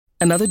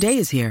Another day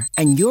is here,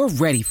 and you're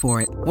ready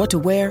for it. What to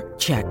wear?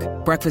 Check.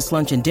 Breakfast,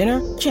 lunch, and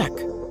dinner? Check.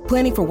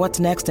 Planning for what's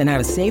next and how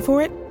to save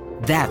for it?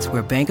 That's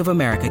where Bank of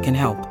America can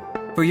help.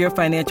 For your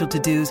financial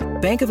to-dos,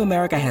 Bank of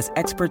America has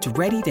experts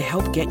ready to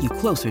help get you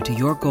closer to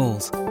your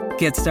goals.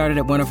 Get started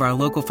at one of our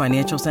local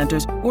financial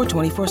centers or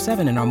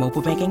 24/7 in our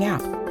mobile banking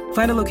app.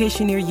 Find a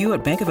location near you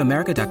at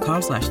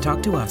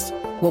bankofamerica.com/talktous.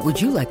 What would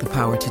you like the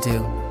power to do?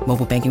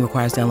 Mobile banking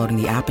requires downloading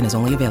the app and is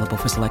only available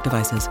for select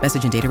devices.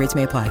 Message and data rates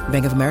may apply.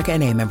 Bank of America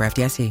N.A., member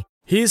FDIC.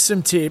 Here's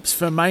some tips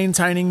for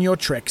maintaining your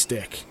Trex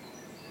deck.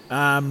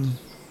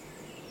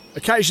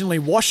 Occasionally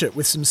wash it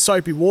with some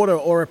soapy water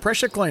or a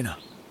pressure cleaner.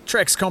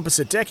 Trex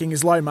composite decking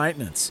is low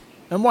maintenance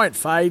and won't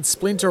fade,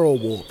 splinter or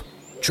warp.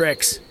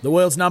 Trex, the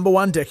world's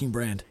 #1 decking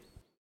brand.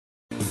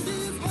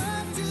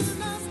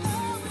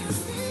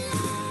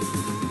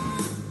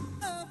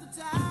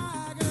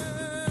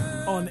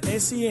 On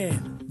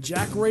SEN,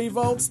 Jack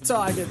Revolt's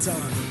Tiger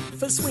Time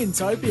for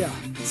Swintopia,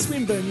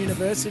 Swinburne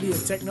University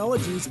of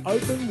Technology's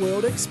open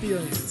world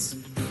experience.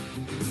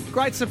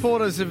 Great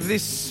supporters of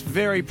this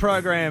very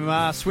program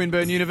are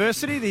Swinburne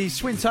University. The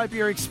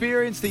Swintopia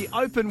experience, the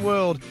open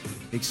world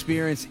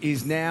experience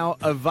is now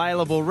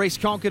available. Reece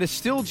Conker to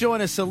still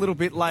join us a little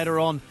bit later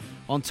on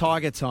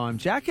Tiger Time.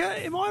 Jack,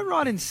 am I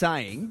right in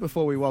saying,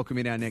 before we welcome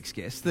in our next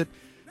guest, that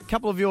a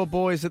couple of your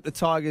boys at the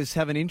Tigers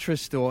have an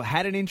interest or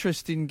had an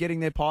interest in getting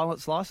their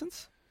pilot's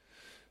licence?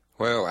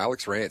 Well,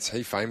 Alex Rance,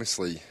 he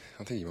famously,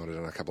 I think you might have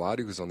done a couple of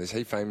articles on this,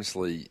 he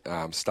famously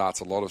starts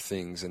a lot of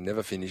things and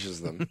never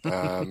finishes them.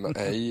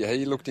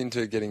 He looked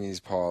into getting his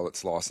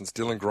pilot's licence.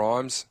 Dylan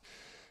Grimes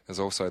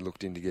has also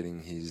looked into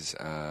getting his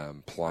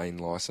plane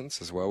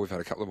licence as well. We've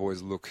had a couple of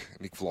boys look.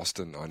 Nick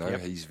Vlosten, I know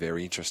he's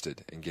very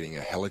interested in getting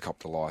a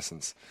helicopter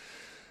licence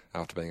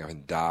after being up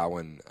in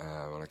Darwin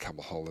on a couple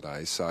of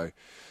holidays. So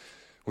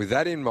with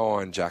that in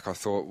mind, Jack, I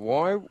thought,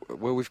 well,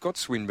 we've got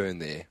Swinburne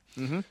there.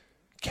 Mm-hmm.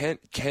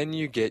 Can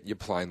you get your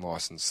plane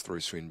licence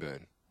through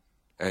Swinburne?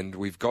 And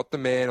we've got the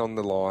man on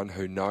the line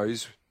who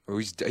knows.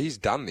 He's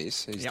done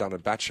this. He's done a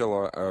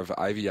Bachelor of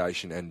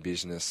Aviation and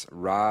Business.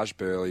 Raj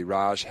Burley.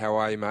 Raj, how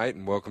are you, mate?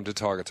 And welcome to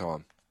Tiger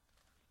Time.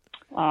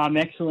 I'm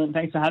excellent.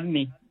 Thanks for having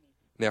me.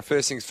 Now,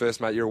 first things first,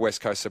 mate, you're a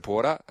West Coast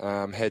supporter.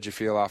 How'd you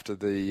feel after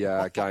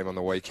the game on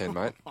the weekend,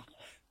 mate?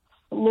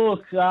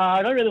 Look,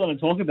 I don't really want to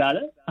talk about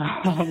it.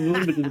 I'm a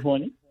little bit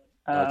disappointed.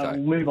 Okay.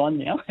 We'll move on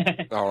now.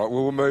 All right,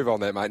 we'll move on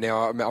there, mate.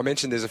 Now, I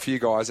mentioned there's a few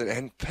guys,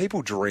 and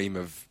people dream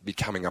of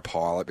becoming a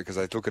pilot because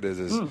they look at it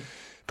as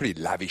pretty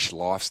lavish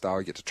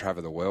lifestyle. You get to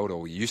travel the world,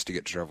 or you used to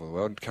get to travel the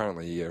world.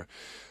 Currently, a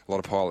lot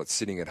of pilots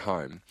sitting at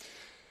home.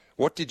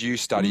 What did you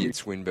study at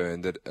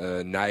Swinburne that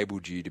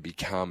enabled you to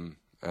become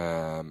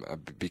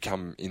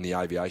in the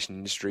aviation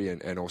industry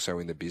and also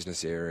in the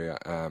business area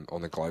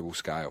on the global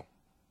scale?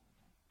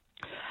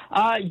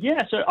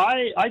 So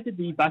I did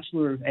the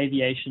Bachelor of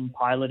Aviation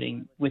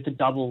Piloting with a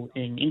double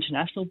in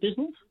international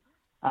business.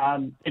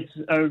 It's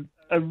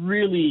a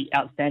really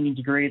outstanding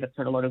degree that's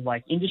got a lot of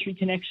industry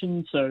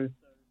connections. So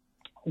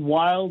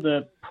while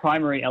the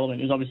primary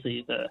element is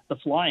obviously the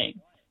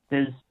flying,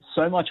 there's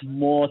so much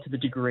more to the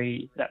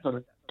degree that sort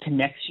of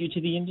connects you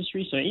to the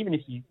industry. So even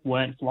if you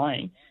weren't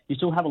flying, you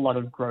still have a lot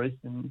of growth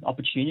and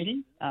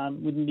opportunity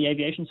within the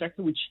aviation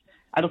sector, which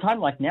at a time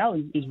like now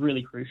is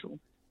really crucial.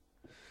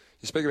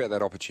 You speak about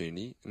that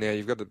opportunity. Now,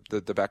 you've got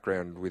the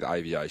background with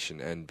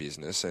aviation and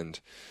business and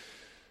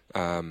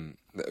on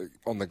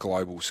the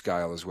global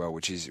scale as well,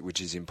 which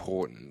is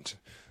important.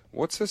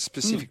 What's a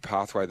specific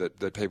pathway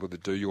that people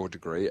that do your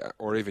degree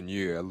or even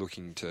you are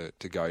looking to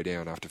go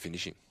down after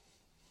finishing?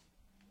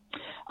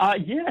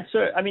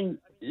 So, I mean,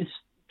 it's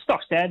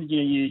stock standard.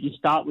 You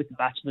start with the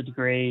bachelor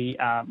degree,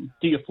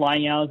 do your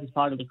flying hours as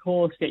part of the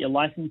course, get your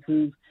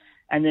licenses,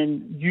 and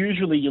then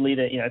usually you'll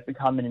either,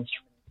 become an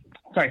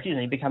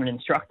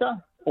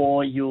instructor,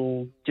 or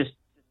you'll just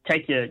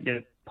take your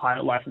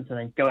pilot license and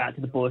then go out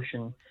to the bush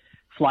and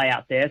fly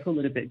out there for a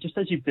little bit, just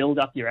as you build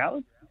up your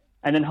hours.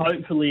 And then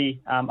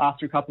hopefully,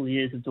 after a couple of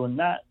years of doing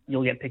that,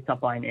 you'll get picked up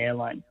by an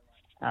airline.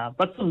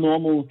 That's the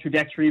normal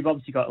trajectory. You've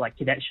obviously got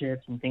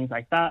cadetships and things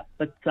like that.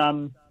 But,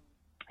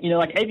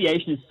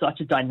 aviation is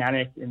such a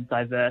dynamic and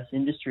diverse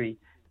industry.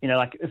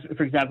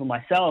 For example,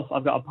 myself,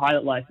 I've got a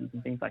pilot license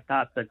and things like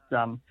that. But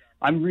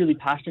I'm really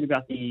passionate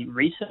about the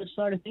research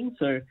side of things.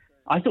 So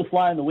I still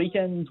fly on the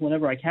weekends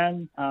whenever I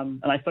can,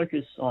 and I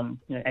focus on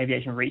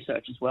aviation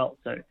research as well.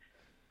 So,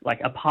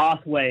 a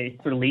pathway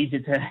sort of leads you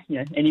to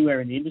anywhere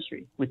in the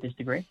industry with this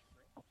degree.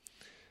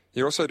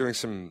 You're also doing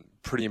some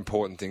pretty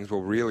important things,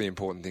 really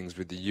important things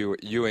with the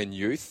UN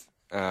Youth,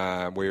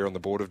 where you're on the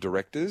board of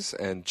directors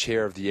and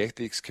chair of the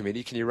ethics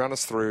committee. Can you run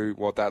us through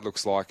what that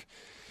looks like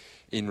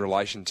in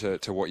relation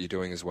to what you're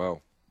doing as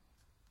well?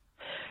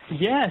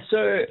 Yeah,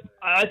 so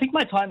I think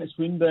my time at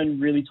Swinburne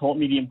really taught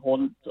me the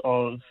importance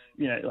of,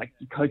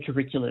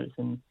 co-curriculars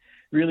and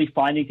really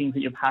finding things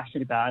that you're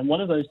passionate about. And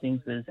one of those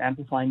things is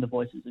amplifying the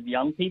voices of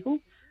young people,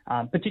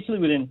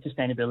 particularly within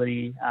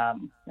sustainability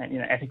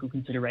and, ethical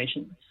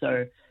considerations.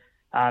 So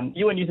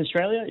UN Youth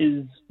Australia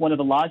is one of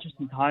the largest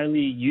entirely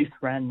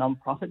youth-run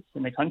non-profits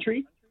in the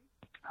country.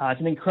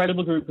 It's an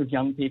incredible group of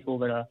young people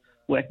that are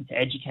working to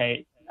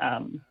educate,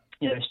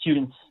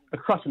 students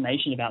across the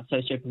nation about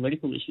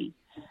socio-political issues.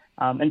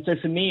 And so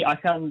for me, I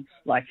found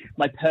like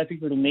my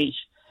perfect little niche,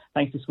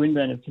 thanks to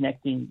Swinburne, of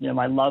connecting,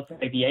 my love for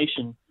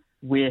aviation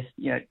with,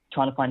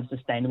 trying to find a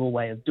sustainable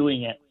way of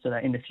doing it so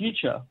that in the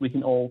future we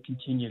can all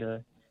continue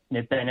to,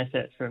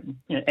 benefit from,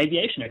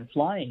 aviation and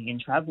flying and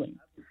traveling.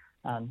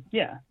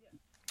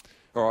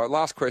 All right,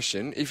 last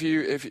question. If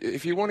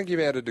you want to give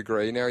out a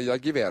degree, now they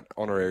give out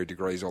honorary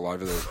degrees all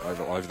over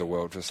the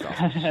world for stuff.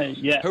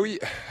 Yeah.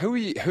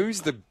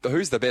 Who's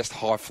the best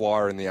high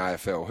flyer in the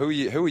AFL?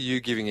 Who are you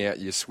giving out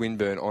your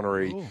Swinburne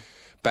honorary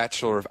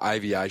Bachelor of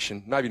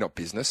Aviation, maybe not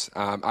business,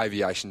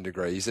 aviation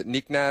degree? Is it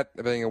Nick Nat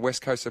being a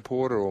West Coast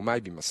supporter, or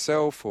maybe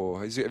myself,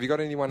 or have you got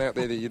anyone out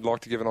there that you'd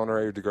like to give an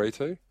honorary degree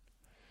to?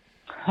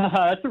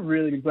 That's a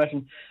really good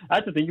question. I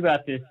have to think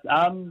about this.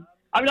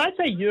 I'd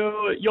say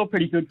you're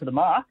pretty good for the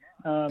mark.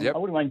 Yep. I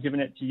wouldn't mind giving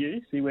it to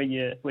you, see where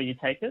you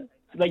take it.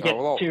 So they get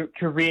to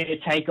career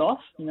takeoff,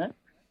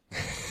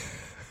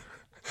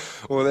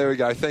 Well, there we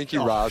go. Thank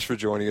you, Raj, for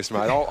joining us,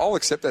 mate. I'll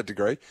accept that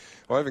degree.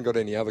 I haven't got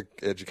any other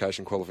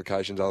education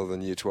qualifications other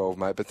than Year 12,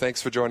 mate. But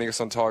thanks for joining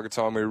us on Tiger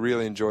Time. We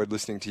really enjoyed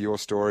listening to your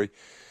story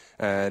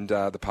and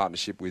the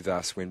partnership with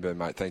Swinburne,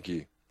 mate. Thank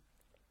you.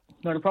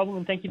 Not a problem,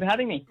 and thank you for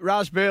having me.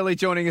 Raj Burley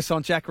joining us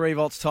on Jack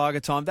Revolt's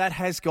Tiger Time. That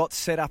has got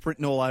set up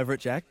written all over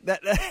it, Jack.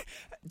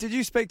 Did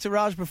you speak to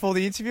Raj before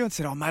the interview and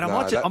said, "Oh, mate,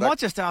 I might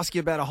just ask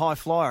you about a high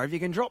flyer. If you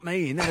can drop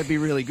me in, that'd be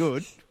really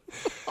good."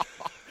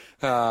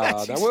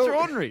 That's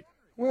extraordinary.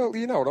 Well,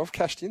 you know what? I've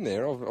cashed in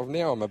there.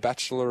 I'm a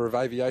Bachelor of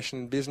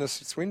Aviation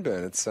Business at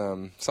Swinburne. It's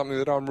something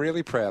that I'm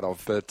really proud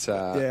of. But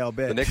I'll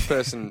bet. the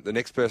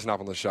next person up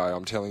on the show,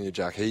 I'm telling you,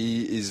 Jack,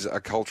 he is a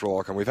cultural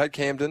icon. We've had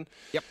Camden.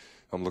 Yep.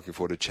 I'm looking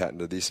forward to chatting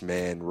to this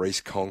man,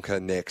 Reece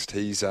Conca, next.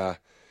 He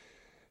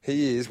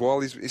is, while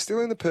he's still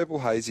in the purple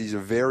haze, he's a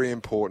very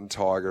important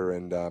Tiger,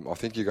 and I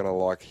think you're going to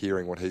like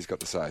hearing what he's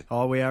got to say.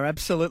 Oh, we are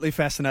absolutely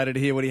fascinated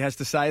to hear what he has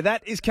to say.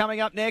 That is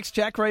coming up next.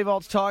 Jack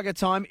Revolt's Tiger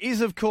Time is,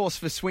 of course,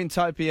 for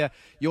Swintopia,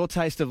 your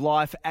taste of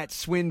life at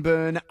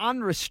Swinburne,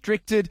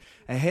 unrestricted,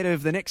 ahead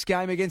of the next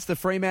game against the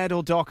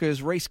Fremantle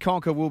Dockers. Reece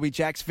Conca will be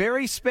Jack's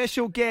very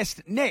special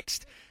guest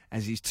next,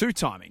 as he's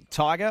two-timing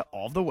Tiger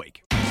of the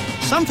Week.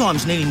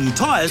 Sometimes needing new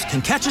tyres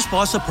can catch us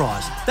by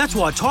surprise. That's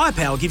why Tyre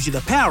Power gives you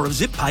the power of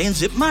Zip Pay and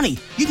Zip Money.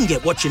 You can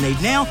get what you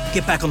need now,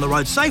 get back on the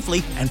road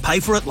safely and pay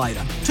for it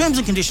later. Terms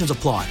and conditions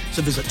apply.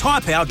 So visit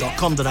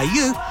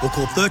tyrepower.com.au or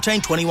call 13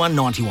 21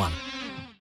 91.